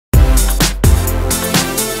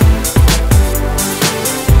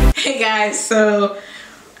guys, so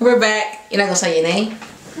we're back. You're not gonna say your name?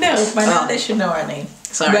 No, by now they should know our name.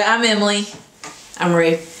 Sorry. But I'm Emily. I'm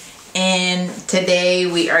Ray. And today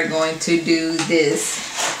we are going to do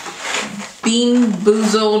this Being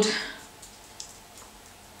Boozled.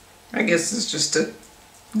 I guess it's just a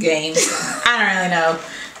game. I don't really know.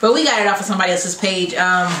 But we got it off of somebody else's page.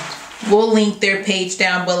 We'll link their page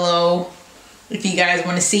down below if you guys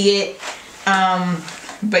want to see it.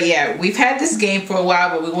 But yeah, we've had this game for a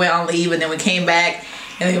while, but we went on leave and then we came back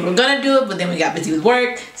and we were gonna do it, but then we got busy with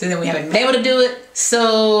work, so then we haven't been able to do it.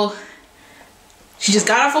 So she just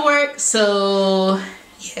got off of work, so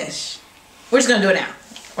yes, we're just gonna do it now.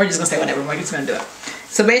 We're just gonna say whatever, we're just gonna do it.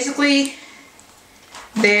 So basically,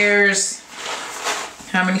 there's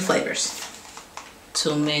how many flavors?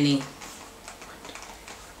 Too many.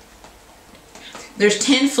 There's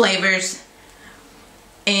 10 flavors,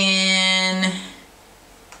 and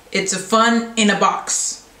it's a fun in a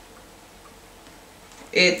box.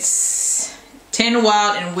 It's 10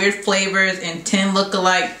 wild and weird flavors and 10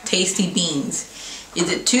 look-alike tasty beans.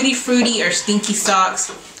 Is it Tutti Frutti or Stinky Socks?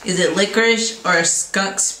 Is it licorice or a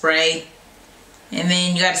skunk spray? And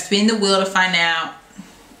then you gotta spin the wheel to find out.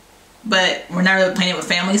 But we're not really playing it with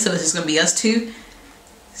family, so it's just gonna be us two.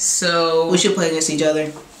 So We should play against each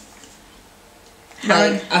other.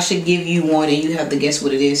 Like, I should give you one and you have to guess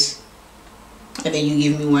what it is. And then you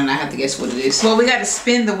give me one and I have to guess what it is. well, we gotta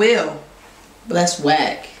spin the wheel. But that's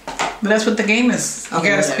whack. But that's what the game is. You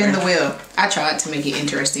gotta spin the wheel. I tried to make it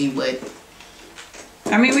interesting, but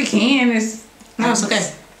I mean, we can. It's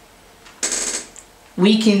okay.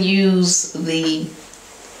 We can use the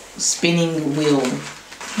spinning wheel.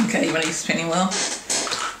 Okay, you want to use spinning wheel?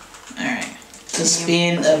 Alright. The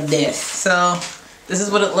spin of death. So, this is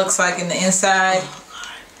what it looks like in the inside.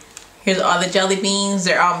 Here's all the jelly beans.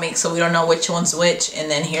 They're all mixed, so we don't know which one's which. And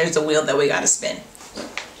then here's the wheel that we gotta spin.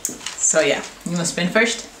 So yeah, you wanna spin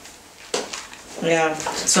first? Yeah.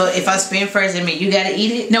 So if I spin first, I mean you gotta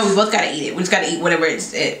eat it? No, we both gotta eat it. We just gotta eat whatever it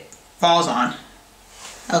falls on.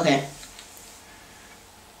 Okay.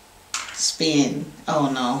 Spin. Oh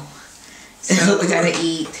no. So we gotta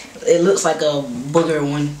eat. It looks like a booger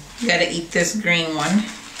one. You gotta eat this green one.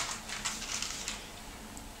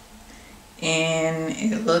 And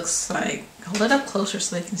it looks like, hold it up closer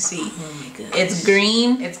so they can see. Oh my god. It's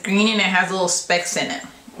green and it has little specks in it.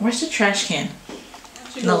 Where's the trash can?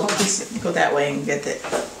 No, please go that way and get it.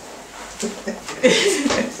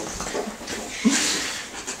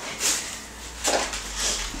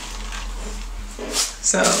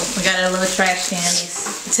 So we got a little trash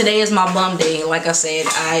can. Today is my bum day. Like I said,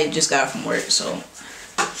 I just got from work, so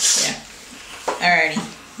yeah.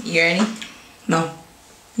 Alrighty. You ready? no.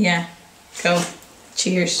 Yeah. Go.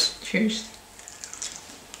 Cheers. Cheers.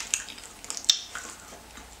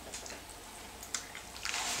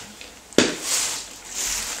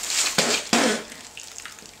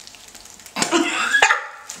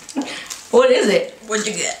 What is it? What'd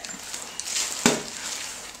you get?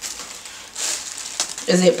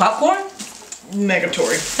 Is it popcorn?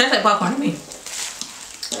 Negatory. That's like popcorn to me.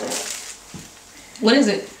 What is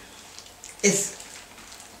it? It's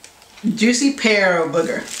juicy pear or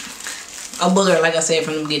booger. A booger, like I said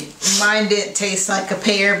from the beginning. Mine didn't taste like a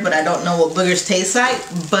pear, but I don't know what boogers taste like,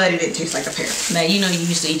 but it didn't taste like a pear. Now you know you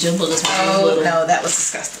used to eat your boogers when you was Oh little. no, that was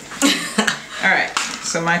disgusting. Alright,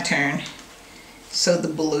 so my turn. So the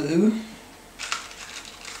blue.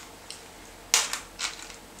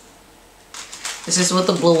 This is what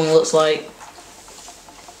the blue one looks like.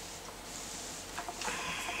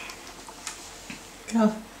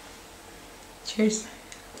 Go. Cheers.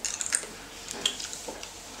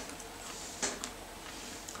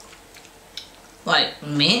 Like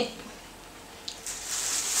mint.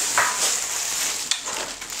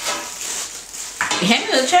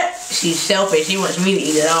 Hand me the check. She's selfish. She wants me to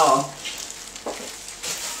eat it all.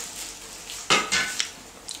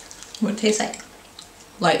 What it tastes like?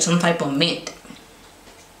 Like some type of mint.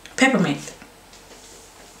 Peppermint.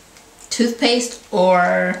 Toothpaste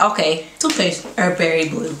or Okay, toothpaste. or berry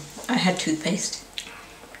blue? I had toothpaste.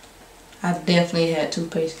 I definitely had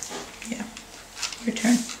toothpaste. Yeah. Your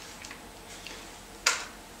turn.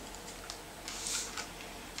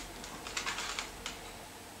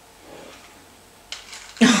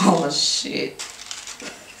 Oh shit.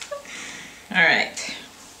 Alright.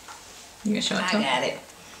 You gonna show it to I them? got it.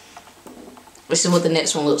 This is what the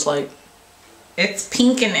next one looks like. It's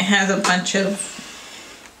pink and it has a bunch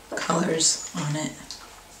of colors on it.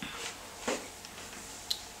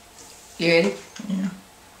 You ready? Yeah.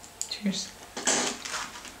 Cheers.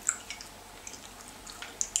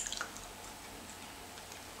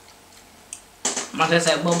 My that's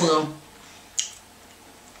that bubble gum.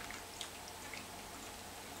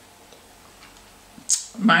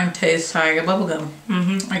 Mine tastes like a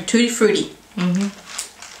bubblegum. Like Tutti Frutti.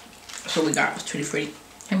 That's what we got was Tutti Frutti.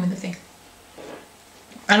 Hand me the thing.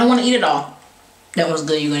 I don't want to eat it all. That was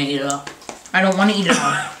good. You're gonna eat it all. I don't want to eat it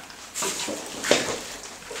all.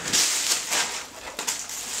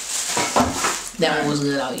 That one was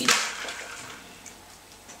good. I'll eat it.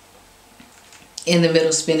 In the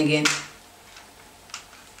middle, spin again.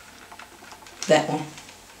 That one.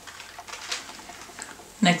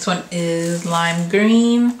 Next one is lime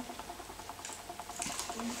green.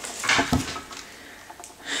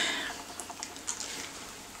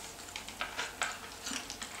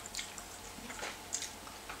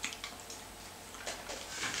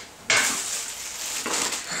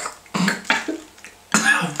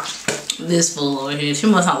 This fool over here. She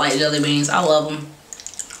must not like jelly beans. I love them.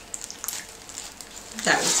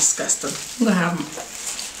 That was disgusting. I'm gonna have them.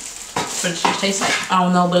 What did yours taste like? I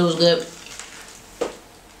don't know, but it was good.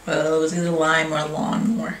 Well, it was either lime or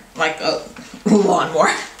lawnmower. Like a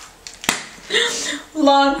lawnmower.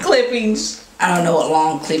 Lawn clippings. I don't know what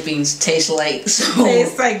long clippings taste like. So.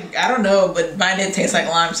 Tastes like, I don't know, but mine didn't taste like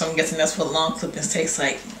lime, so I'm guessing that's what long clippings taste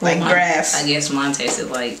like. Like grass. I guess mine tasted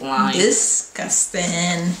like lime.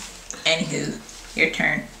 Disgusting. Anywho, your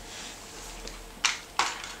turn.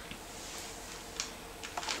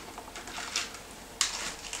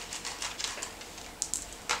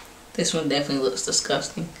 This one definitely looks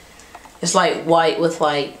disgusting. It's like white with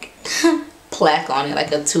like plaque on it,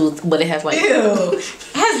 like a tooth, but it has like... Ew. It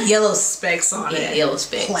has yellow specks on it. Yeah, yellow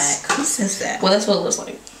specks. Plaque. Who says that? Well, that's what it looks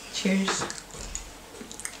like. Cheers.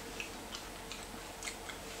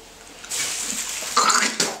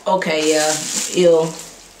 Okay, yeah. Ew.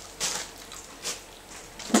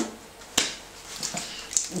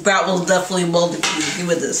 That was definitely molded cheese. Give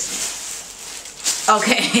me this.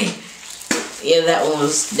 Okay. Yeah, that one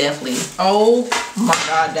was definitely... Oh my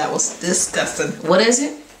god, that was disgusting. What is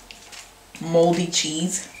it? Moldy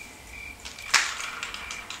cheese.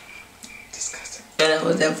 Disgusting. Yeah, that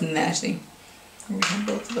was definitely nasty. We have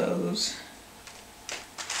both of those.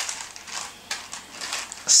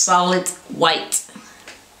 Solid white.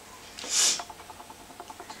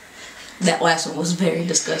 That last one was very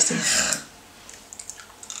disgusting.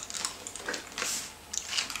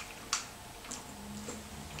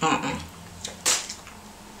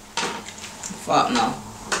 Fuck no.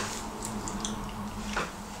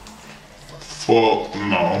 Fuck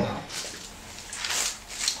no.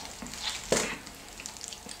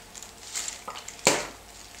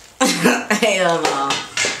 Hell no.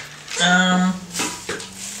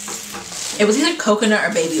 It was either coconut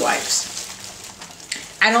or baby wipes.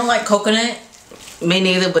 I don't like coconut. Me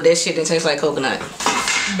neither, but that shit didn't taste like coconut.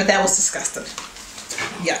 But that was disgusting.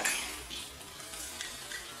 Yuck.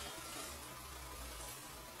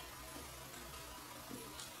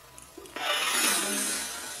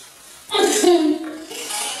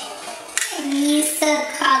 You still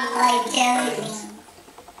called like jelly beans.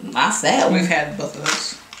 Not that one. We've had both of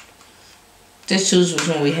those. Just choose which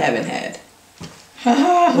one we haven't had.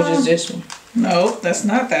 Which is this one? No, that's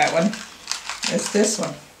not that one. It's this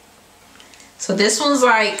one. So this one's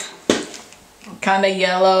like kind of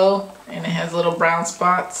yellow and it has little brown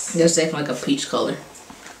spots. That's definitely like a peach color.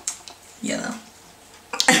 Yellow.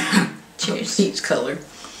 Cheers. Peach color.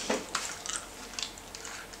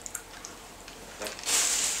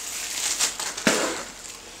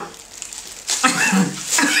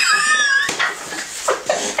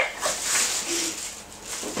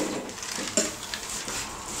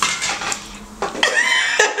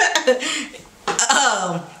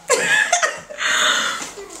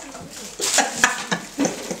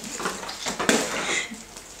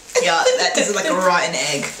 Yeah, that tastes like a rotten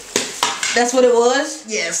egg. That's what it was?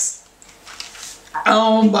 Yes.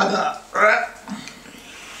 Oh my god.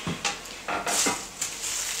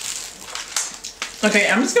 Okay,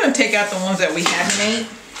 I'm just gonna take out the ones that we haven't ate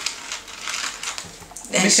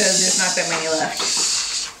because there's not that many left.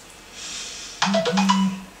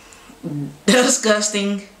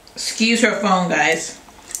 Disgusting. Excuse her phone, guys.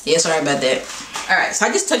 Yeah, sorry about that. Alright, so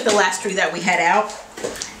I just took the last three that we had out.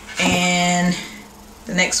 And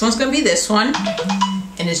the next one's gonna be this one.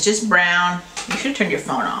 And it's just brown. You should turn your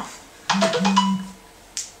phone off.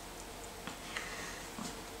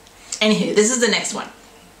 Anywho, this is the next one.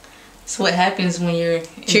 So what happens when you're in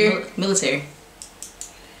the military?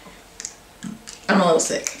 I'm a little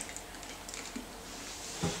sick.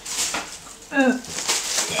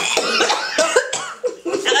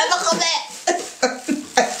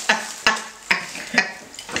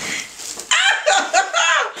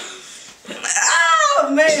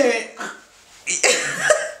 Oh man.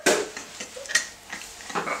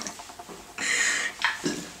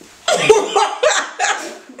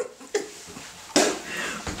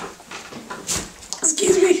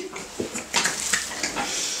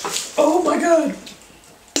 Oh my god.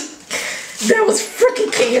 That was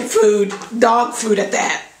freaking canned food. Dog food at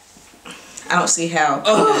that. I don't see how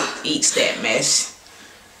Peter eats that mess.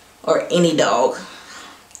 Or any dog.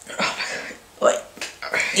 Oh my god.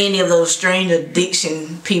 Or any of those strange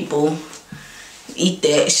addiction people eat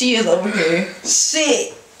that. She is over here.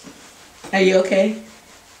 Shit. Are you okay?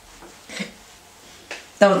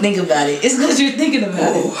 Don't think about it. It's because you're thinking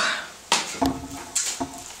about it.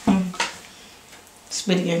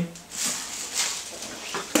 Spit again.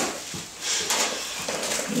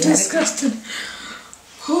 Disgusting.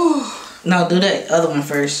 No, do that other one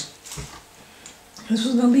first. This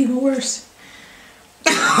was gonna be even worse.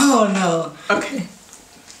 Oh no. Okay.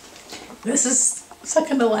 This is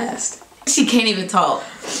second to last. She can't even talk.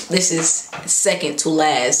 This is second to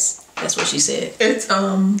last. That's what she said. It's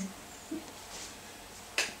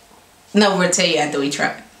No, we'll tell you after we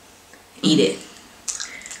try. Eat it.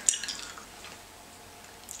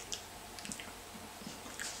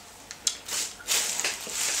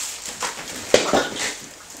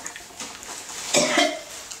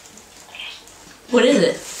 What is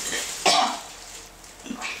it?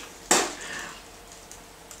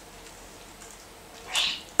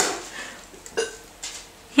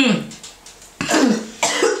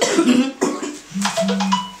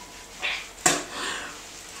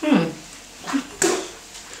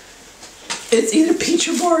 It's either peach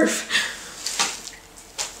or barf.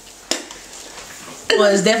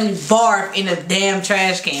 Well, it's definitely barf in a damn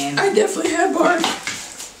trash can. I definitely had barf.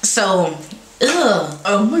 So, ugh.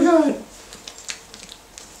 Oh my god.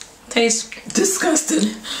 Tastes.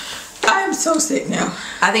 Disgusted. I am so sick now.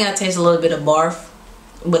 I think I taste a little bit of barf,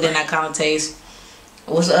 but then I kind of taste.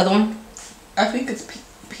 What's the other one? I think it's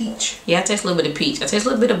peach. Yeah, I taste a little bit of peach. I taste a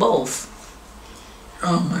little bit of both.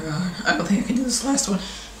 Oh my god. I don't think I can do this last one.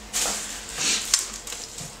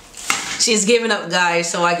 She's giving up, guys,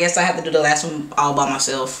 so I guess I have to do the last one all by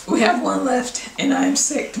myself. We have one left, and I am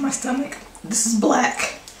sick to my stomach. This is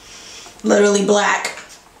black. Literally black.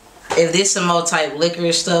 If this some more type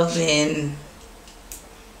licorice stuff, then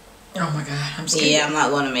Oh my god, I'm scared. yeah, I'm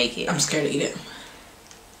not going to make it. I'm scared to eat it.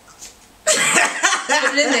 Put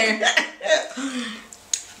it in there.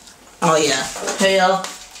 Oh yeah. Hell.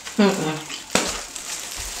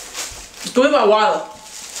 Do it my water.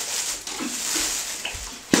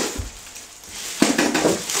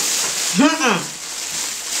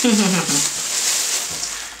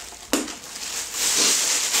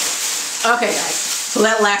 Okay, guys. So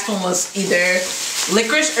that last one was either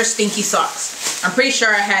licorice or stinky socks. I'm pretty sure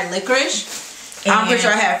I had licorice. I'm pretty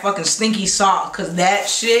sure I had fucking stinky salt, because that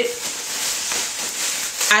shit.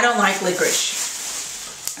 I don't like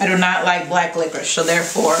licorice. I do not like black licorice, so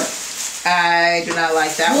therefore I do not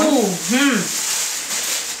like that one.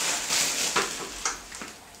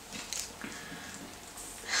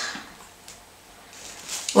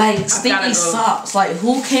 Like stinky socks. Like,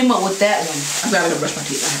 who came up with that one? I gotta go brush my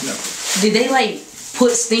teeth. I have no clue. Did they like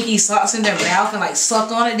put stinky socks in their mouth and like suck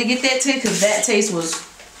on it to get that taste? Because that taste was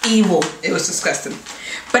evil. It was disgusting.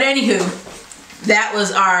 But anywho, that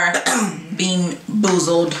was our being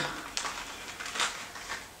boozled.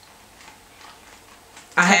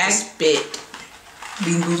 I had to spit.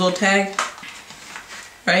 Being boozled tag.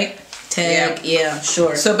 Right? Tag, yeah,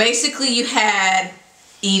 sure. So basically you had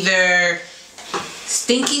either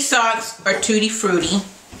stinky socks or tutti frutti,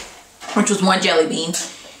 which was one jelly bean.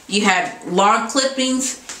 You had lawn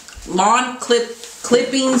clippings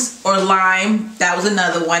or lime. That was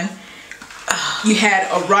another one. You had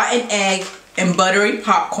a rotten egg and buttery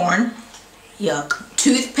popcorn. Yuck.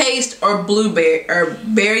 Toothpaste or blueberry or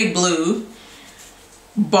berry blue.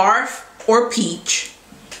 Barf or peach.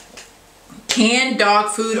 Canned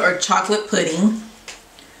dog food or chocolate pudding.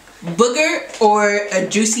 Booger or a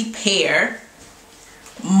juicy pear.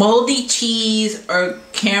 Moldy cheese or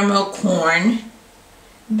caramel corn.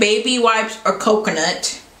 Baby wipes or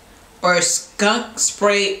coconut. Or skunk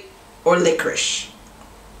spray or licorice.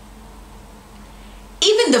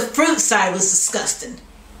 Even the fruit side was disgusting.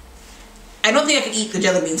 I don't think I could eat the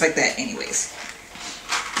jelly beans like that anyways.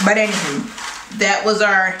 But anywho, that was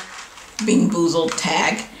our Being Boozled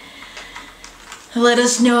tag. Let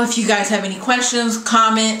us know if you guys have any questions,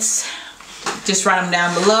 comments. Just write them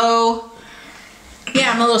down below.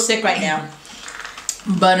 Yeah, I'm a little sick right now.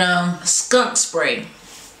 But skunk spray.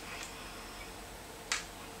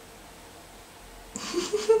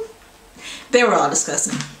 They were all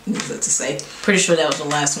disgusting, needless to say. Pretty sure that was the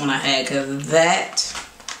last one I had, because that...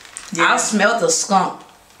 Yeah. I smelled the skunk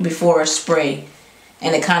before a spray,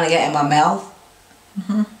 and it kind of got in my mouth.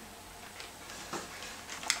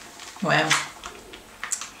 Well,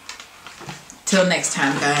 till next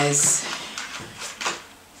time, guys.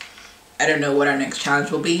 I don't know what our next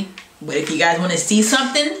challenge will be. But if you guys want to see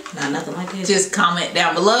something, nothing like this, just comment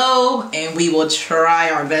down below and we will try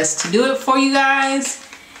our best to do it for you guys.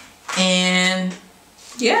 And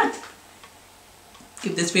yeah,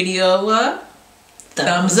 give this video a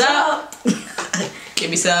thumbs up. Give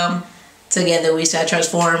me some. Together we shall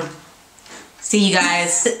transform. See you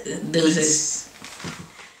guys. Deuces.